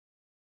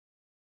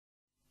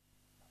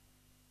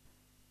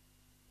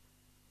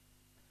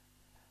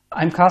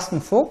I'm Carsten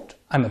Vogt.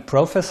 I'm a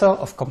professor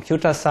of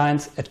computer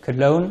science at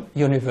Cologne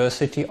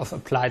University of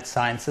Applied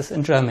Sciences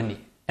in Germany.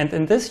 And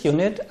in this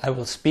unit I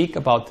will speak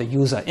about the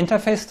user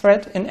interface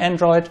thread in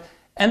Android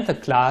and the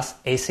class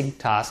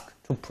AsyncTask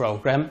to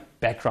program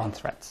background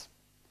threads.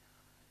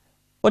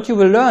 What you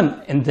will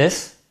learn in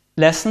this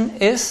lesson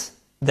is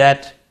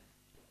that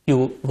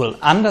you will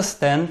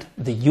understand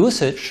the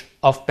usage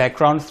of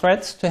background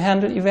threads to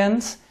handle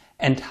events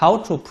and how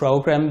to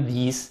program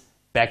these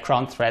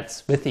background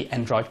threads with the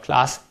Android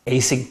class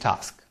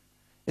AsyncTask,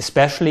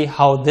 especially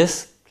how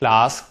this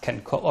class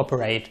can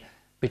cooperate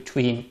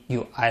between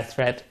UI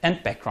thread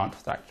and background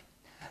thread.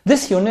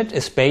 This unit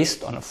is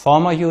based on a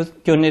former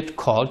unit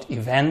called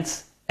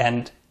Events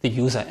and the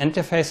user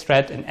interface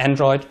thread in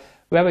Android,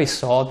 where we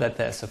saw that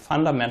there is a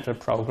fundamental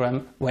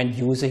program when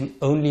using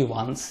only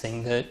one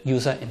single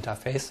user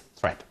interface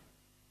thread.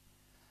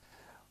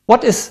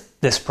 What is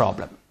this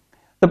problem?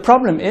 The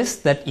problem is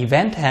that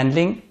event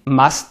handling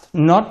must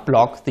not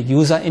block the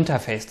user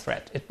interface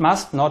thread. It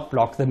must not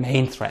block the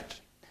main thread.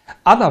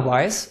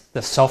 Otherwise,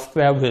 the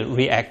software will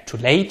react too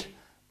late,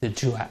 the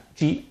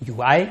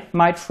GUI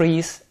might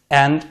freeze,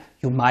 and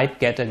you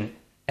might get an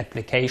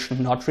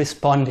application not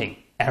responding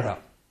error.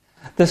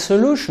 The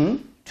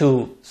solution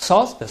to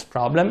solve this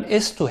problem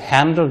is to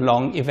handle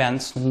long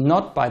events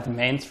not by the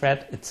main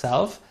thread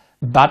itself,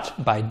 but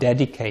by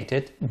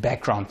dedicated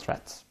background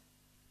threads.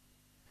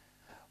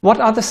 What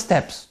are the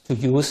steps to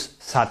use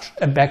such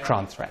a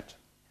background thread?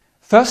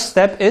 First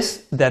step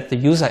is that the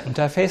user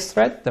interface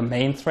thread, the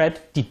main thread,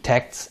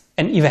 detects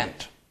an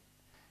event.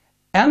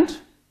 And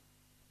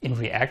in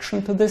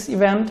reaction to this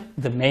event,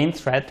 the main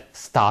thread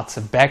starts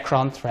a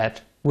background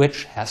thread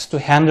which has to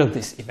handle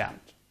this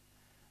event.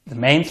 The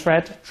main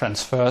thread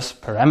transfers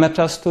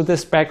parameters to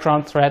this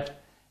background thread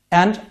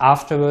and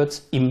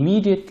afterwards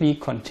immediately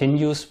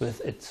continues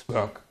with its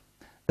work.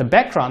 The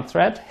background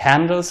thread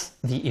handles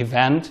the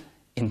event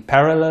in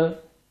parallel,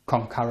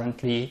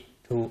 concurrently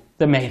to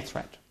the main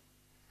thread.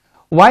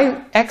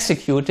 While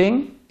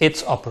executing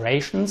its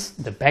operations,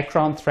 the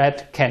background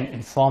thread can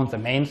inform the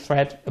main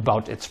thread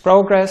about its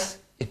progress.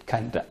 It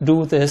can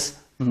do this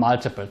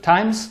multiple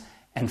times,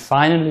 and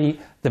finally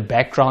the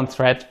background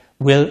thread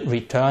will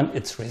return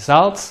its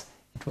results.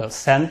 It will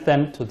send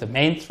them to the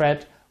main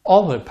thread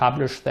or will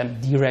publish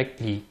them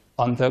directly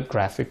on the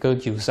graphical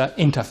user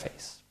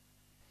interface.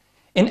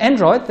 In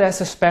Android, there's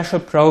a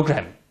special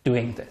program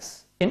doing this.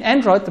 In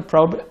Android, the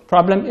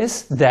problem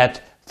is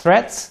that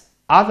threads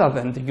other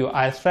than the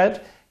UI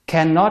thread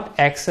cannot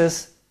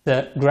access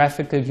the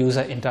graphical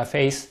user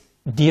interface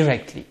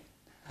directly.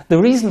 The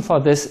reason for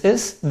this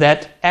is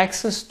that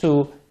access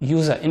to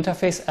user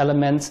interface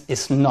elements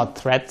is not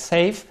thread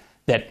safe.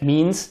 That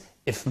means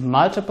if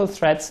multiple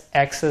threads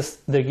access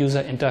the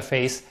user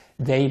interface,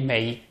 they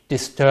may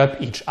disturb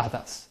each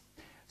other.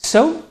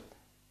 So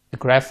the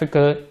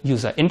graphical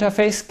user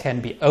interface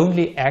can be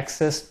only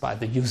accessed by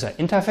the user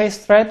interface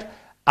thread.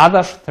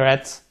 Other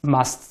threads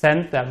must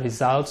send their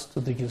results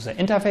to the user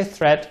interface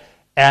thread,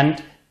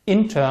 and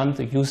in turn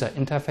the user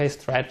interface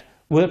thread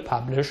will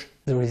publish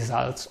the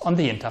results on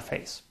the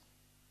interface.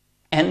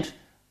 And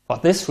for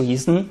this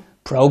reason,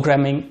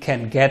 programming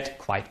can get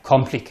quite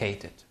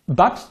complicated.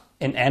 But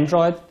in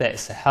Android there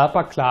is a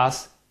helper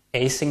class,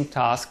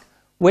 AsyncTask,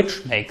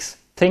 which makes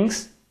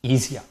things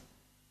easier.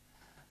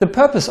 The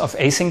purpose of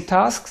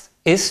AsyncTasks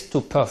is to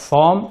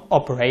perform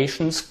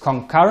operations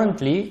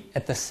concurrently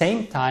at the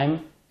same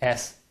time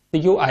as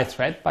the UI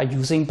thread by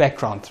using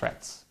background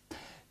threads.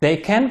 They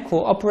can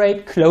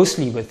cooperate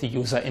closely with the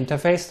user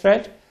interface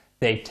thread.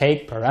 They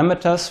take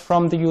parameters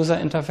from the user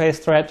interface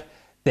thread,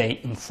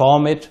 they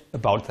inform it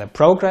about their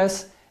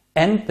progress,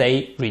 and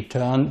they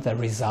return the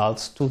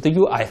results to the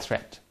UI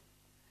thread.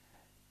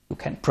 You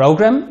can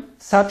program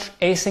such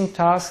async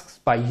tasks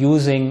by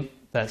using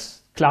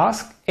this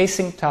class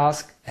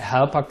AsyncTask, a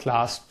helper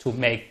class to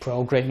make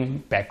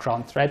programming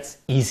background threads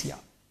easier.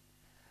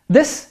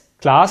 This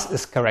class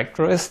is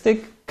characterized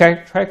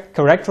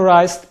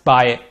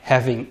by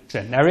having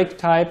generic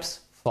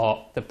types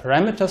for the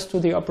parameters to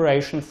the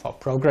operation, for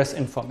progress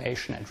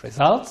information and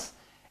results,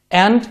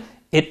 and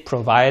it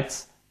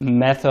provides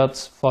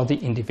methods for the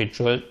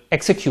individual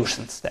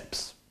execution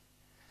steps.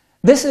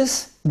 This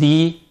is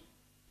the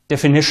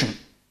definition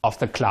of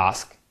the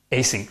class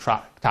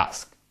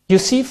AsyncTask. You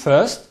see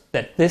first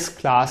that this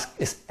class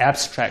is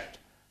abstract,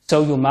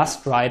 so you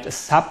must write a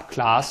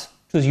subclass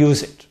to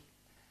use it.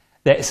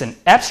 There is an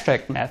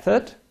abstract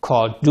method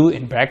called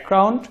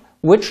doInBackground,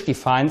 which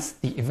defines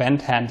the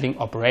event handling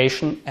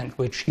operation and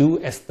which you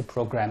as the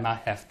programmer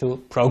have to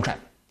program.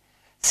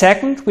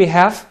 Second, we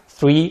have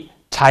three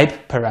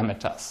type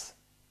parameters.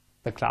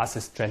 The class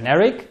is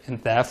generic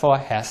and therefore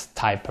has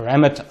type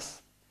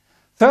parameters.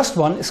 First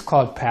one is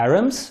called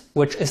params,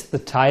 which is the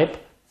type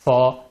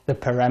for the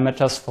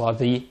parameters for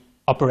the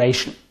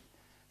operation.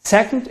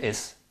 Second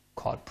is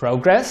called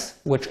progress,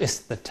 which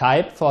is the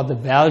type for the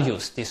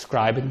values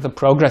describing the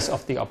progress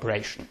of the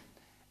operation.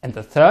 And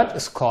the third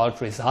is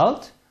called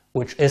result,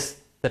 which is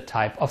the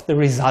type of the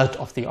result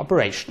of the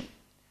operation.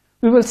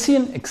 We will see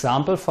an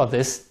example for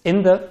this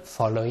in the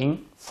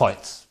following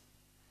false.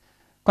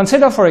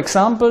 Consider, for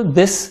example,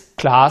 this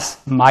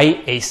class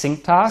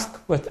myAsyncTask,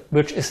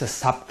 which is a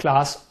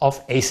subclass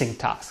of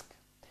AsyncTask.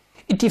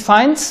 It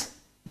defines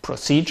a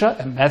procedure,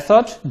 a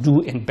method,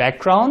 do in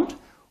background,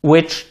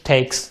 which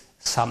takes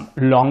some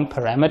long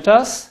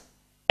parameters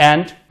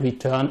and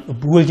return a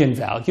Boolean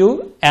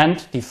value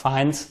and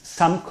defines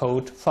some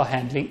code for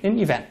handling an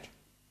event.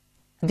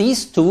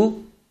 These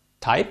two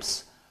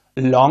types,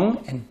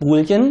 long and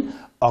Boolean,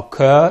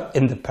 occur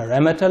in the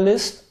parameter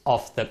list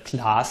of the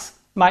class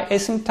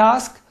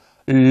myAsyncTask.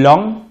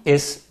 Long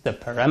is the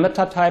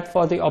parameter type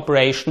for the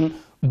operation,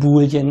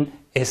 Boolean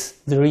is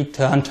the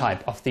return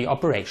type of the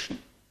operation.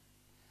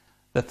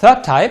 The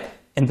third type,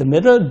 in the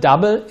middle,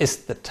 double, is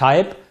the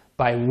type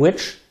by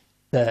which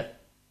the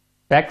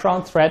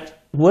background thread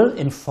will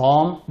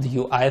inform the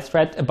UI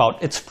thread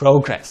about its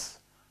progress.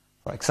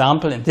 For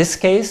example, in this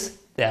case,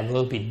 there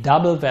will be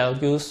double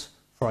values,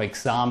 for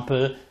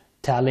example,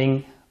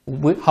 telling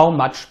how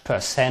much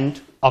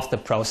percent of the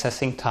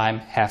processing time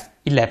have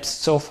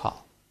elapsed so far.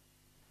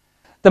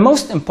 The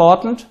most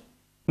important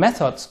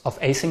methods of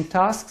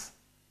AsyncTask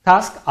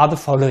are the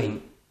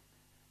following.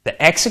 The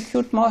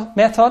execute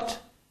method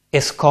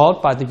is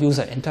called by the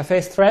user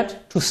interface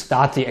thread to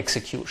start the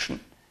execution.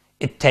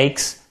 It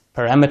takes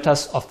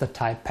parameters of the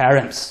type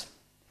params.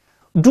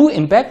 Do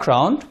in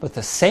background with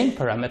the same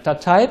parameter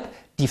type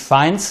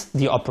defines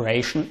the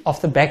operation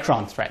of the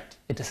background thread.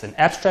 It is an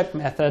abstract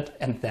method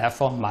and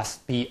therefore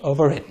must be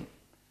overridden.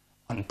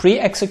 On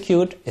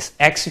pre-execute is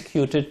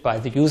executed by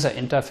the user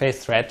interface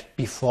thread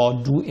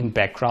before do in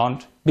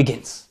background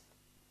begins.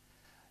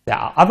 There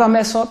are other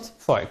methods,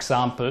 for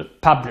example,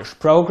 publish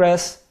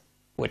progress,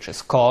 which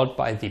is called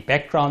by the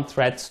background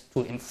threads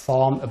to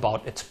inform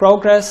about its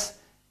progress.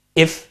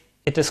 If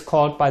it is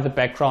called by the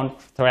background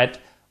thread,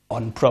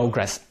 on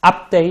progress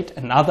update,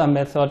 another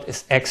method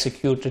is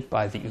executed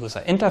by the user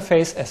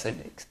interface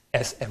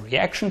as a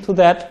reaction to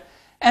that.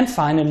 And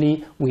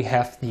finally, we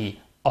have the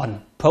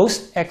on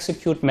post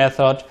execute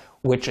method,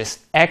 which is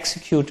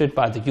executed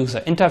by the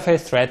user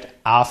interface thread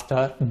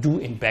after do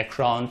in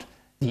background,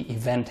 the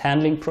event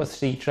handling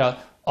procedure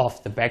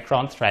of the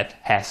background thread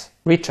has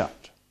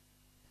returned.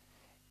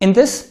 In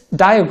this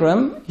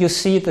diagram, you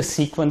see the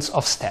sequence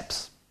of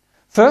steps.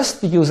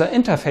 First, the user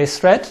interface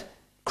thread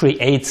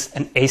creates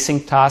an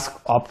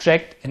AsyncTask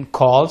object and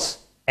calls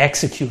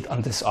execute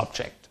on this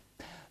object.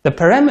 The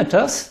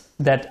parameters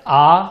that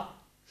are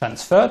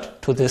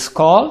transferred to this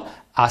call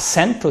are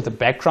sent to the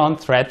background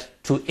thread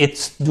to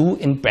its do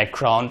in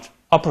background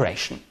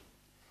operation.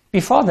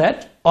 Before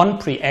that, on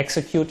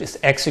pre-execute is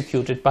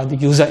executed by the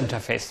user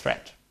interface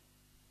thread.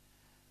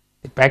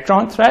 The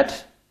background thread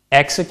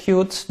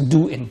executes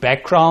do in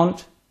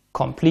background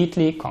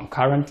completely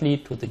concurrently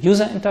to the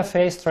user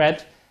interface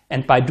thread,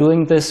 and by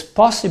doing this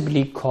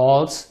possibly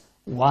calls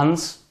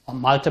once or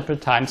multiple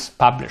times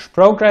publish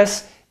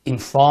progress,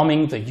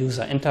 informing the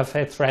user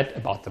interface thread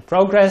about the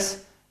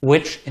progress,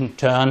 which in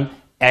turn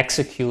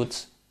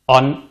executes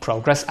on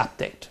progress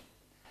update.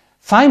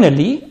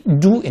 Finally,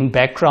 do in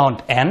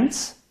background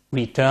ends,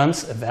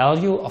 returns a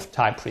value of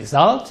type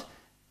result.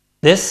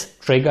 This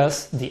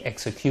triggers the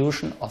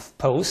execution of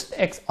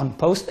on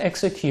post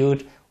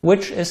execute,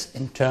 which is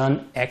in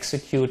turn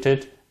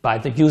executed by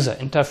the user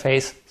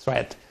interface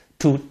thread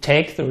to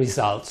take the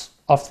results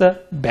of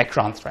the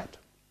background thread.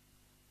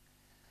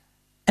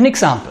 An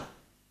example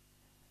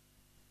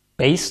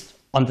based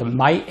on the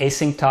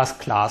myAsyncTask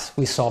class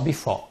we saw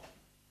before.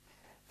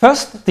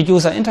 First, the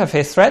user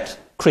interface thread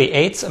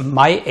creates a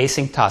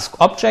myAsyncTask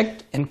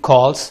object and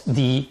calls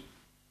the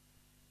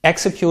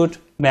execute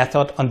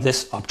method on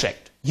this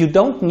object. You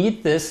don't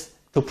need this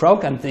to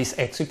program this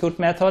execute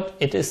method,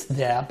 it is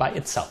there by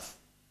itself.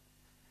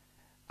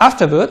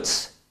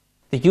 Afterwards,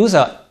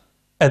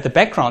 the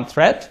background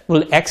thread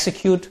will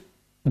execute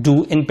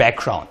do in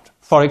background.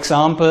 For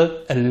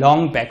example, a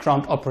long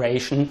background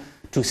operation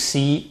to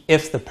see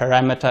if the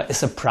parameter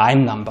is a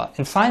prime number.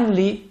 And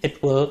finally,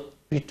 it will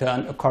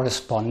return a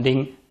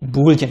corresponding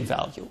Boolean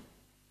value.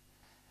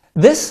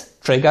 This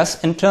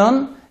triggers in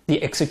turn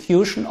the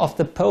execution of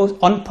the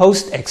on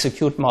post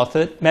execute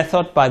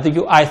method by the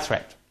UI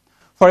thread.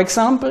 For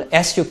example,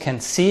 as you can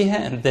see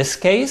here in this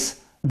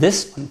case,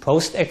 this on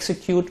post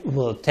execute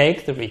will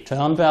take the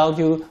return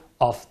value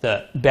of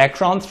the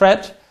background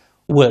thread,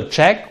 will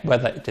check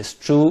whether it is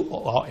true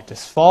or it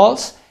is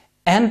false,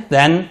 and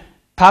then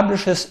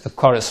publishes a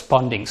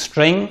corresponding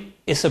string,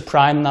 is a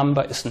prime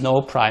number, is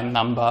no prime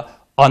number,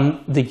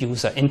 on the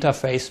user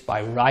interface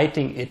by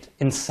writing it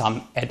in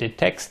some edit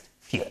text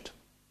field.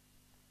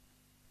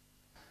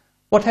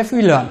 What have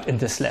we learned in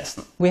this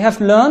lesson? We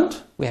have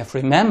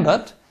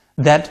remembered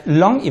that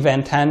long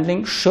event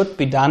handling should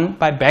be done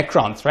by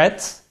background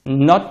threads,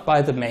 not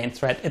by the main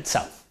thread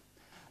itself.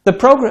 The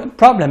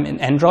problem in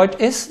Android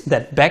is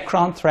that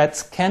background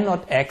threads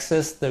cannot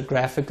access the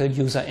graphical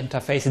user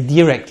interface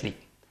directly.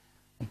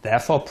 And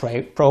therefore,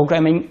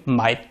 programming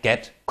might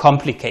get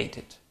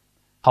complicated.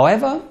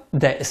 However,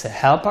 there is a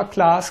helper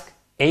class,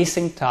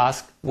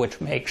 AsyncTask, which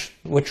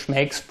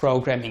makes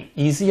programming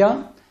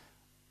easier.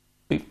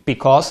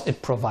 because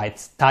it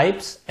provides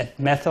types and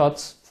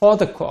methods for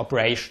the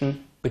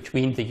cooperation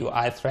between the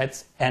UI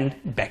threads and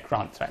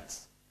background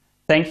threads.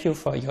 Thank you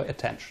for your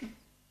attention.